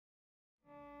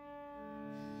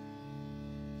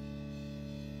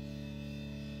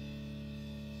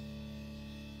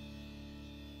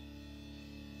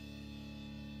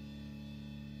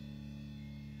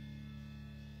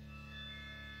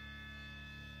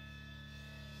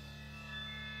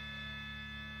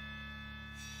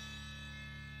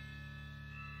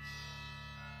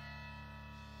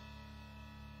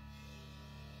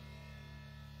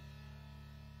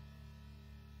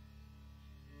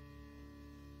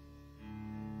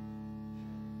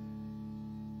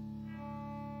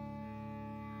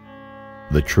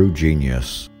The true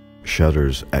genius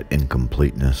shudders at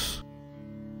incompleteness,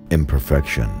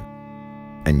 imperfection,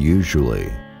 and usually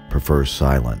prefers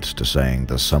silence to saying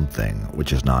the something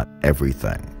which is not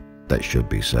everything that should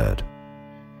be said.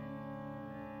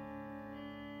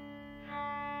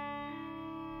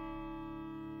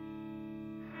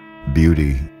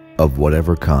 Beauty, of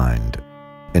whatever kind,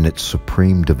 in its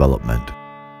supreme development,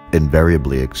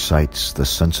 invariably excites the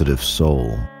sensitive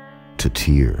soul to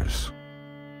tears.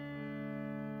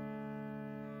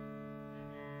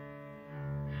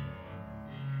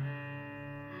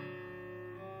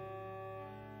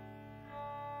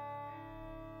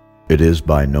 It is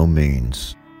by no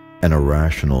means an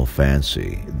irrational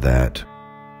fancy that,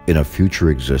 in a future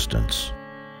existence,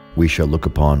 we shall look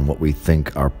upon what we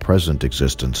think our present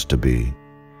existence to be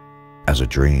as a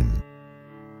dream.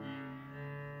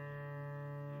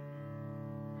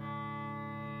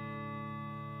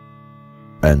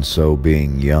 And so,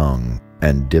 being young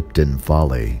and dipped in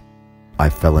folly, I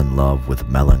fell in love with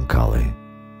melancholy.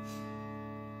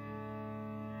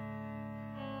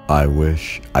 I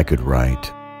wish I could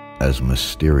write as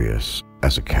mysterious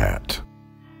as a cat.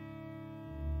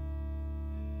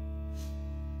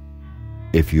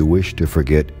 If you wish to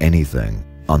forget anything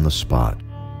on the spot,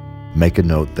 make a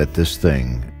note that this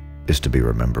thing is to be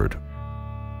remembered.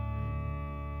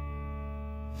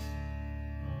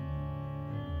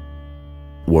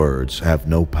 Words have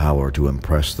no power to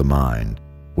impress the mind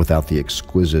without the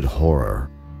exquisite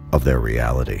horror of their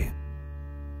reality.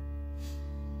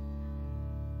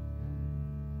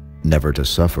 Never to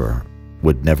suffer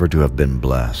would never to have been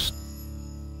blessed.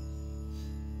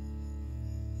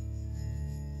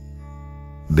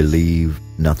 Believe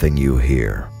nothing you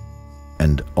hear,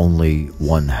 and only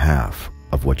one half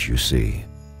of what you see.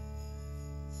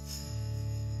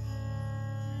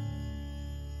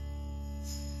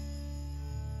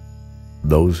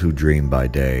 Those who dream by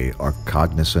day are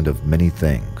cognizant of many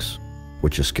things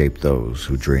which escape those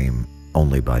who dream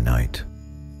only by night.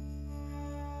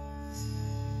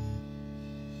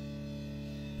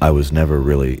 I was never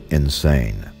really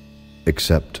insane,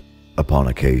 except upon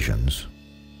occasions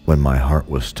when my heart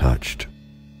was touched.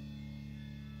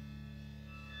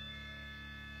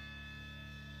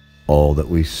 All that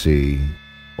we see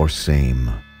or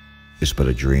seem is but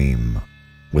a dream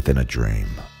within a dream.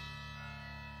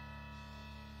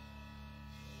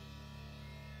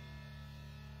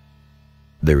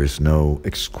 There is no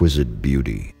exquisite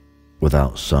beauty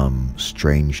without some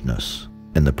strangeness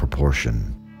in the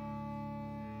proportion.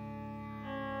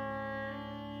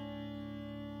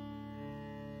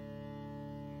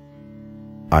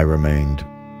 I remained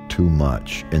too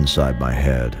much inside my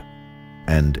head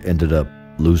and ended up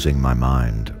losing my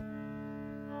mind.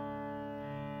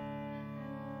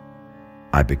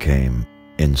 I became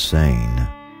insane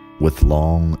with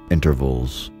long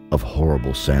intervals of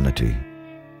horrible sanity.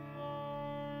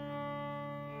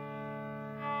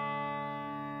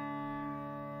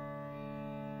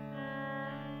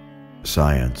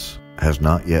 Science has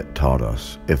not yet taught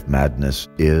us if madness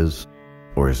is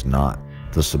or is not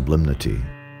the sublimity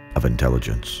of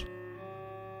intelligence.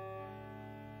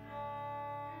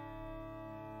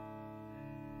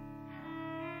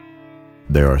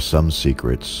 There are some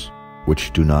secrets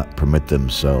which do not permit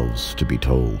themselves to be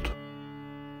told.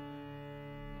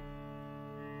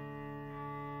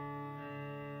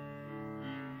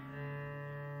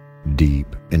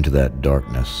 Deep into that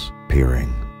darkness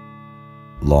peering,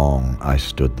 long I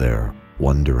stood there,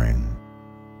 wondering,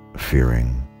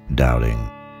 fearing, doubting,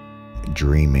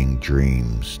 dreaming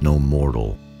dreams no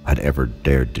mortal had ever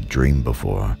dared to dream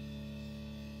before.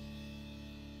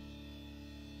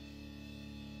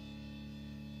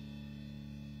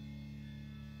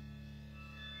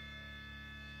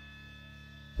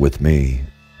 With me,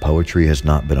 poetry has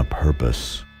not been a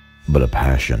purpose, but a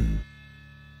passion.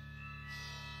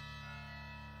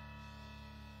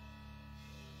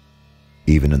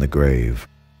 Even in the grave,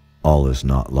 all is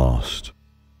not lost.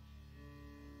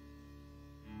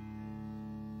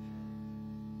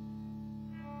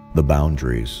 The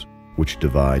boundaries which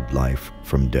divide life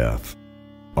from death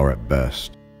are at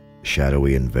best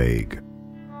shadowy and vague.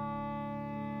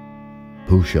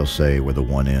 Who shall say where the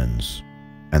one ends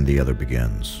and the other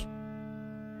begins?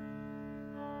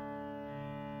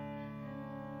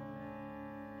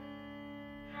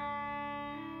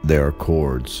 There are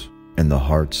chords in the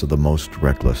hearts of the most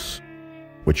reckless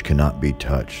which cannot be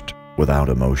touched without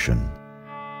emotion.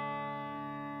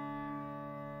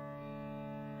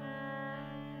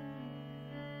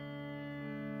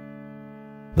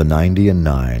 The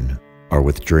 99 are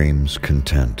with dreams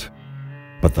content,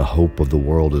 but the hope of the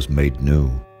world is made new,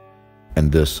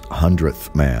 and this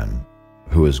 100th man,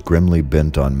 who is grimly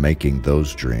bent on making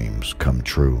those dreams come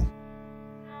true.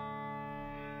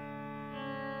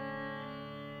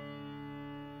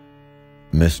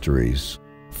 Mysteries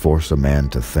force a man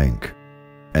to think,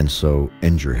 and so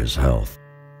injure his health.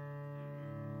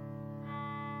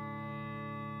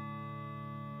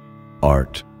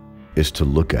 Art is to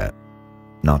look at,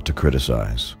 not to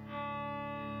criticize.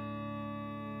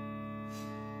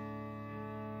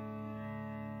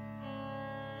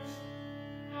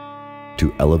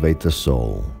 To elevate the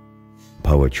soul,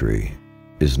 poetry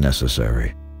is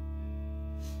necessary.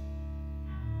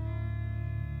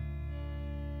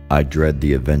 I dread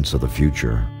the events of the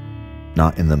future,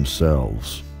 not in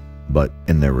themselves, but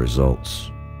in their results.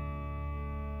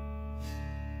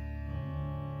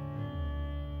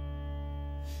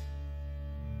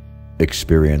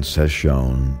 Experience has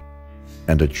shown,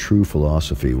 and a true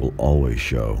philosophy will always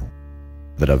show,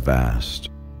 that a vast,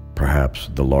 perhaps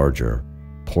the larger,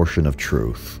 portion of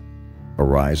truth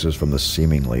arises from the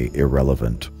seemingly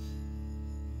irrelevant.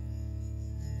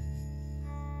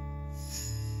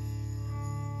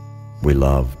 We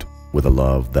loved with a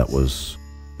love that was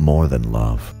more than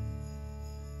love.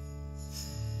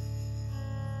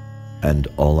 And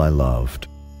all I loved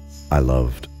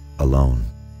alone.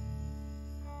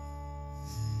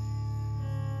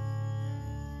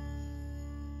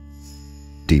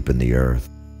 Deep in the earth,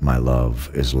 my love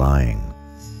is lying,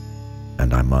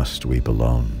 and I must weep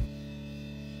alone.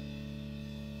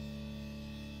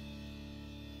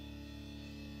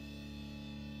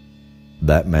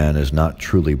 That man is not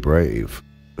truly brave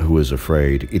who is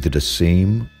afraid either to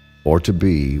seem or to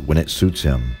be, when it suits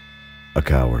him, a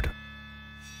coward.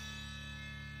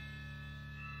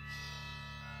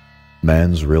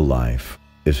 Man's real life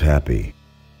is happy,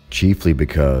 chiefly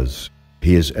because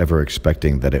he is ever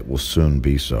expecting that it will soon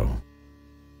be so.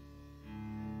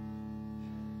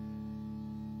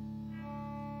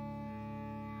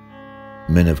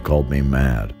 Men have called me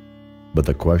mad, but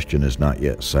the question is not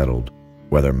yet settled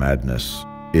whether madness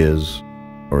is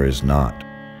or is not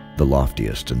the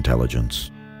loftiest intelligence.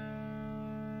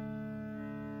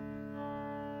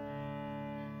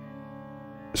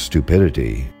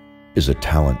 Stupidity is a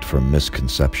talent for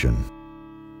misconception.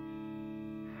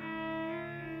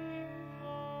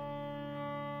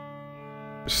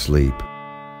 Sleep,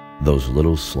 those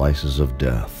little slices of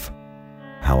death,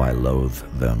 how I loathe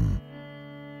them.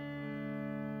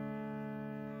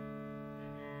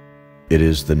 It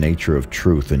is the nature of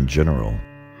truth in general,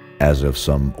 as of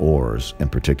some ores in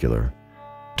particular,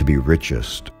 to be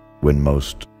richest when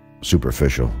most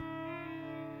superficial.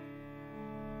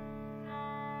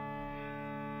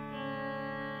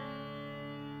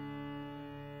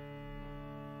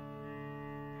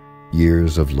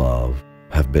 Years of love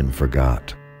have been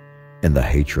forgot in the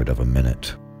hatred of a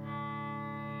minute.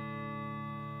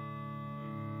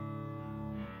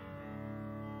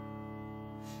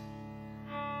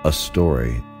 A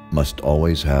story must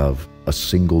always have a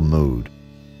single mood,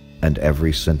 and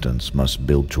every sentence must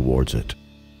build towards it.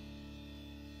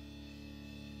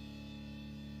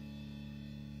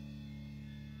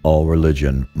 All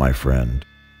religion, my friend,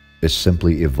 is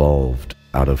simply evolved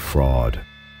out of fraud,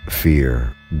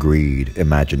 fear, greed,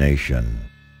 imagination,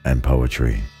 and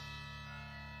poetry.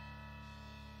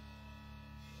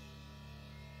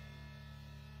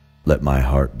 Let my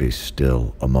heart be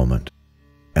still a moment,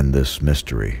 and this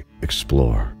mystery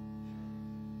explore.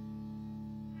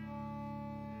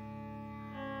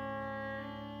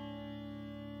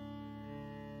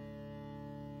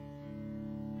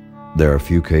 There are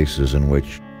few cases in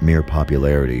which mere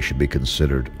popularity should be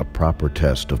considered a proper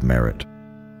test of merit,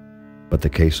 but the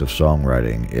case of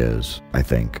songwriting is, I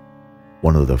think,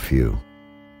 one of the few.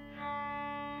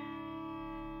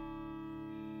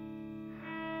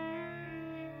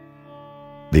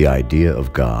 The idea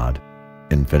of God,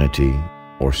 infinity,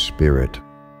 or spirit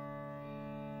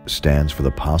stands for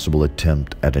the possible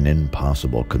attempt at an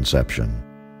impossible conception.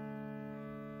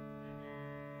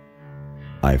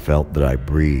 I felt that I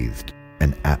breathed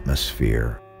an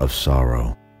atmosphere of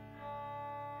sorrow.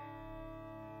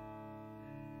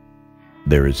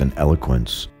 There is an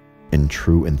eloquence in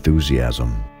true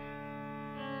enthusiasm.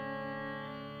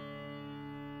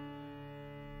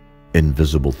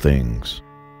 Invisible things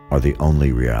are the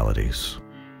only realities.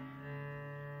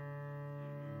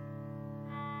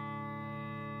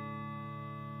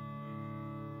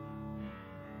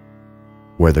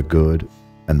 Where the good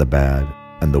and the bad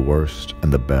and the worst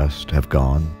and the best have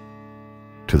gone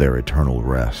to their eternal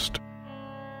rest.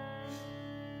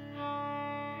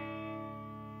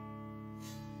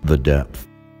 The depth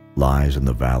lies in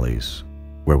the valleys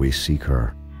where we seek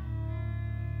her,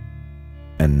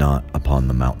 and not upon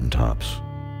the mountaintops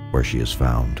where she is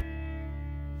found.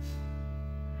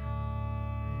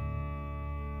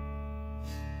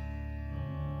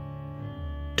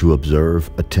 To observe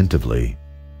attentively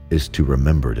is to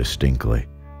remember distinctly.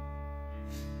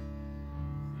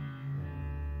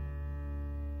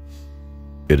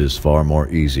 It is far more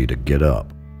easy to get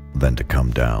up than to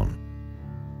come down.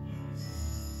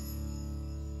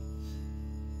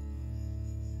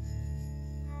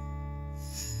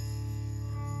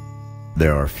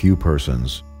 There are few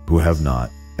persons who have not,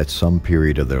 at some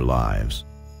period of their lives,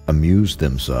 amused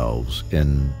themselves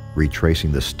in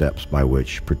retracing the steps by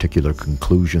which particular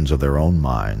conclusions of their own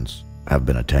minds have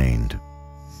been attained.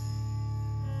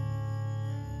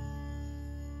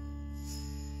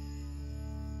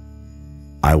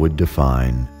 I would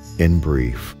define, in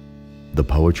brief, the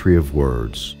poetry of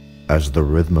words as the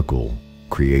rhythmical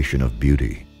creation of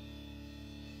beauty.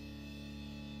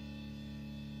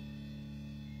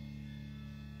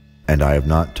 And I have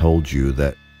not told you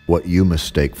that what you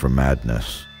mistake for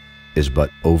madness is but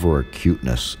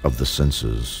over-acuteness of the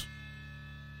senses.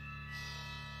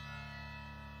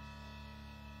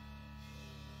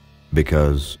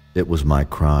 Because it was my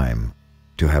crime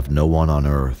to have no one on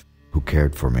earth who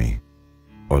cared for me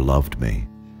or loved me.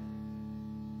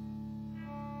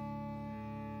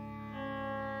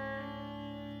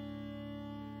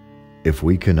 If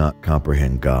we cannot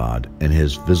comprehend God in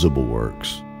His visible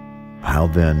works, how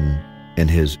then in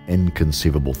His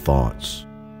inconceivable thoughts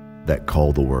that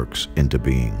call the works into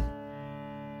being?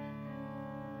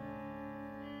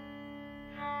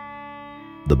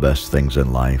 The best things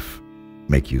in life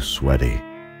make you sweaty.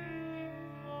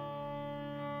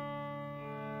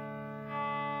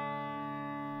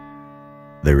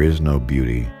 There is no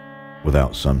beauty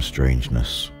without some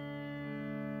strangeness.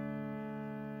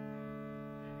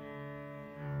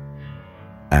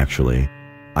 Actually,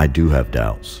 I do have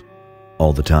doubts.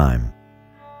 All the time.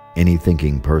 Any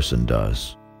thinking person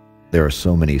does. There are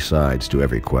so many sides to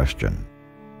every question.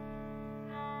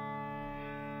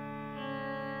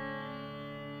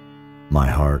 My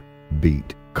heart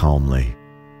beat calmly,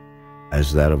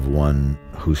 as that of one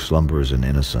who slumbers in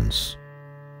innocence.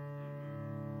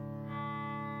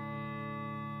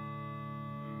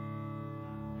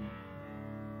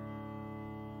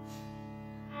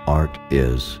 Art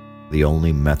is the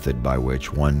only method by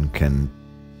which one can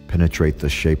penetrate the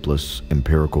shapeless,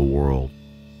 empirical world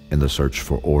in the search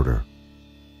for order.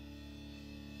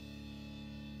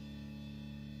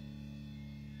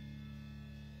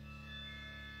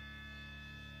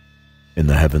 In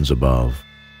the heavens above,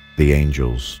 the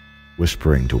angels,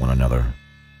 whispering to one another,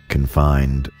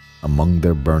 confined among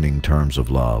their burning terms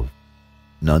of love,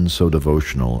 none so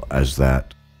devotional as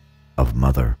that of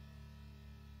mother.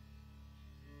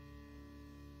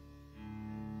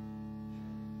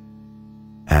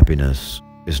 Happiness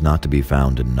is not to be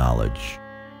found in knowledge,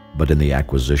 but in the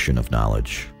acquisition of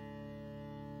knowledge.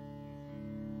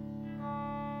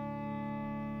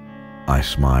 I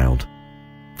smiled,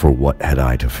 for what had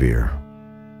I to fear?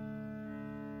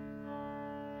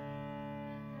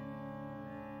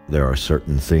 There are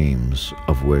certain themes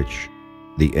of which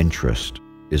the interest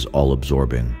is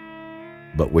all-absorbing,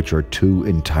 but which are too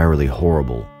entirely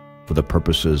horrible for the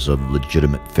purposes of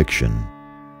legitimate fiction.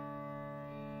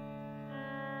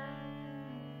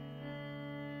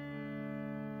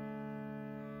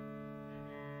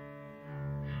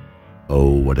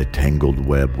 Oh, what a tangled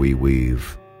web we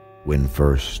weave when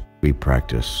first we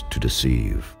practice to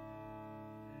deceive.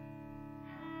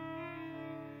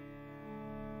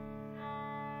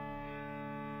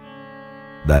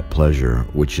 That pleasure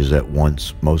which is at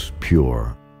once most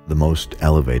pure, the most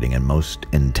elevating and most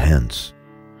intense,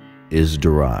 is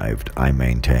derived, I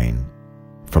maintain,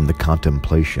 from the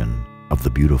contemplation of the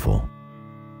beautiful.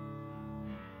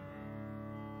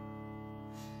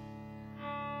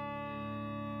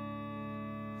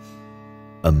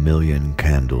 A million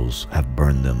candles have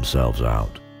burned themselves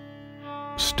out.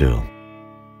 Still,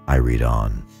 I read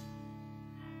on.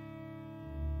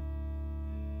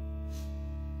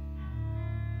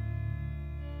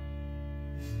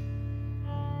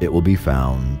 It will be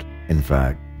found, in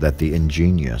fact, that the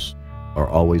ingenious are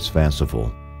always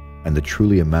fanciful, and the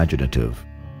truly imaginative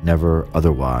never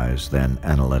otherwise than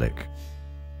analytic.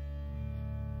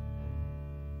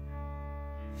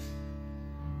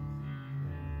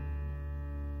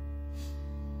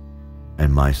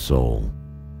 And my soul,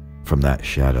 from that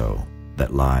shadow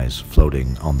that lies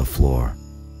floating on the floor,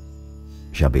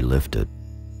 shall be lifted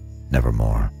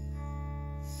nevermore.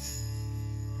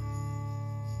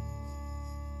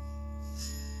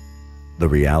 The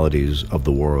realities of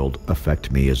the world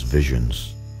affect me as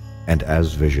visions, and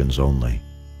as visions only.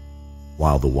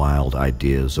 while the wild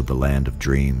ideas of the land of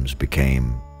dreams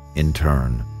became, in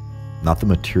turn, not the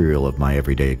material of my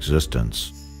everyday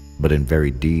existence, but in very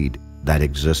deed that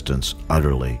existence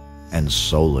utterly and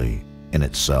solely in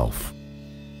itself.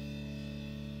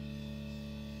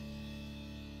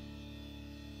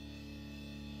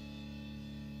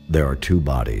 There are two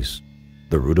bodies,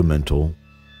 the rudimental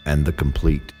and the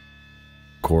complete,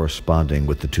 corresponding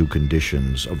with the two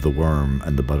conditions of the worm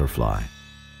and the butterfly.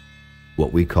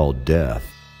 What we call death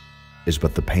is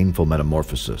but the painful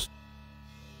metamorphosis.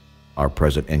 Our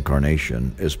present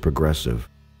incarnation is progressive,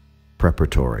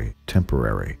 preparatory,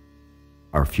 temporary.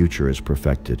 Our future is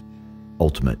perfected,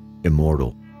 ultimate,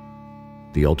 immortal.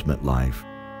 The ultimate life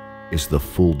is the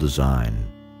full design.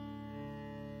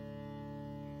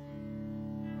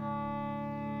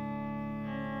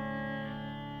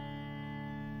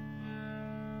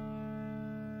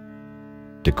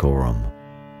 Decorum,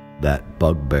 that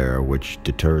bugbear which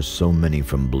deters so many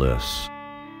from bliss,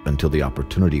 until the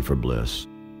opportunity for bliss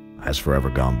has forever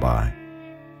gone by.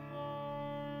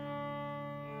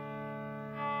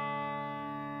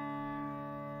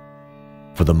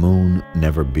 For the moon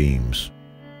never beams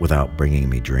without bringing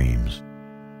me dreams.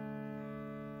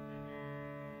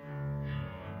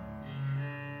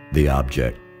 The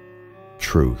object,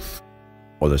 truth,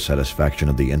 or the satisfaction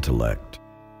of the intellect,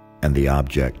 and the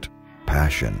object,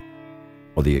 passion,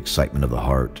 or the excitement of the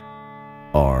heart,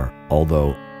 are,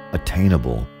 although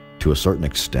attainable to a certain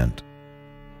extent,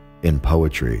 in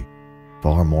poetry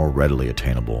far more readily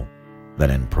attainable than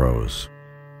in prose.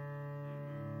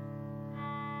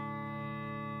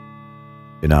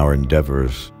 In our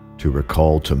endeavors to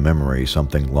recall to memory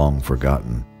something long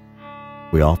forgotten,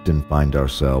 we often find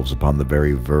ourselves upon the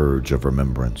very verge of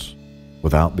remembrance,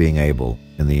 without being able,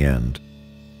 in the end,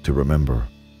 to remember.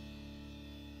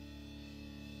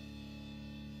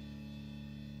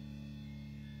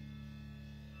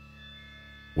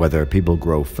 Whether people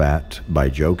grow fat by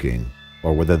joking,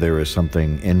 or whether there is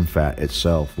something in fat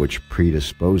itself which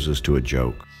predisposes to a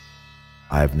joke,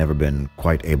 I have never been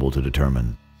quite able to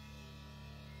determine.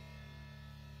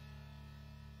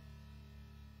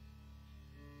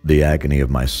 The agony of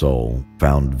my soul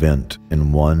found vent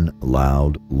in one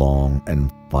loud, long,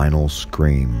 and final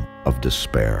scream of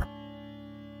despair.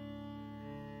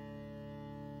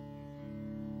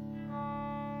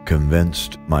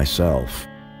 Convinced myself,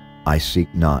 I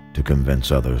seek not to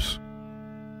convince others.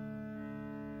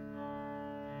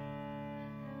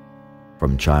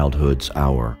 From childhood's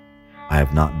hour, I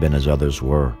have not been as others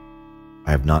were.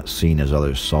 I have not seen as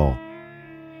others saw.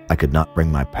 I could not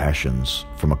bring my passions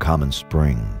from a common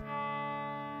spring.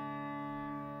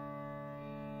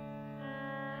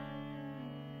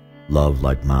 Love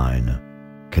like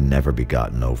mine can never be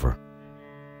gotten over.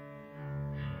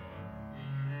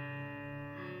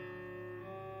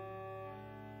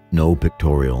 No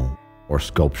pictorial or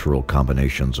sculptural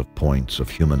combinations of points of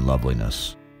human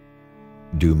loveliness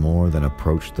do more than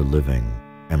approach the living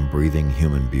and breathing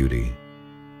human beauty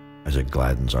as it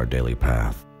gladdens our daily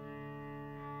path.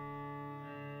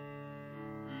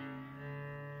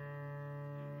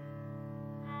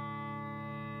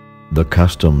 The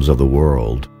customs of the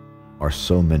world are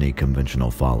so many conventional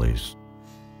follies.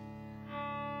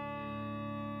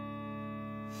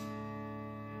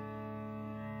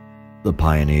 The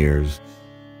pioneers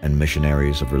and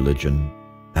missionaries of religion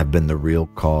have been the real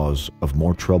cause of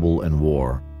more trouble and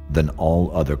war than all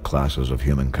other classes of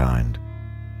humankind.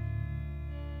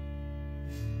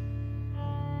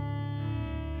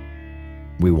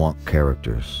 We want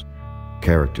characters,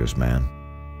 man,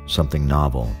 something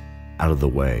novel, out of the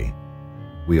way.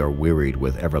 We are wearied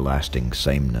with everlasting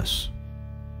sameness.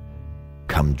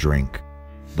 Come drink,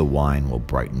 the wine will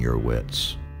brighten your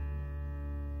wits.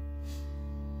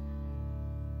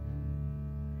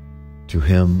 To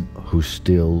him who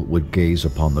still would gaze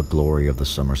upon the glory of the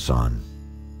summer sun,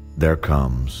 there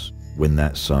comes, when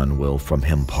that sun will from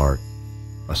him part,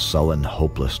 a sullen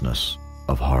hopelessness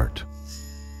of heart.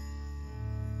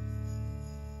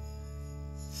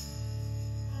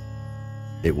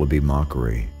 It would be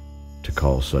mockery to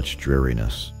call such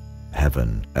dreariness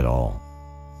heaven at all.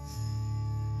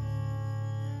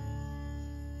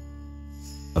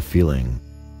 A feeling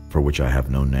for which I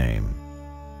have no name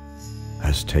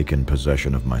has taken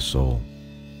possession of my soul.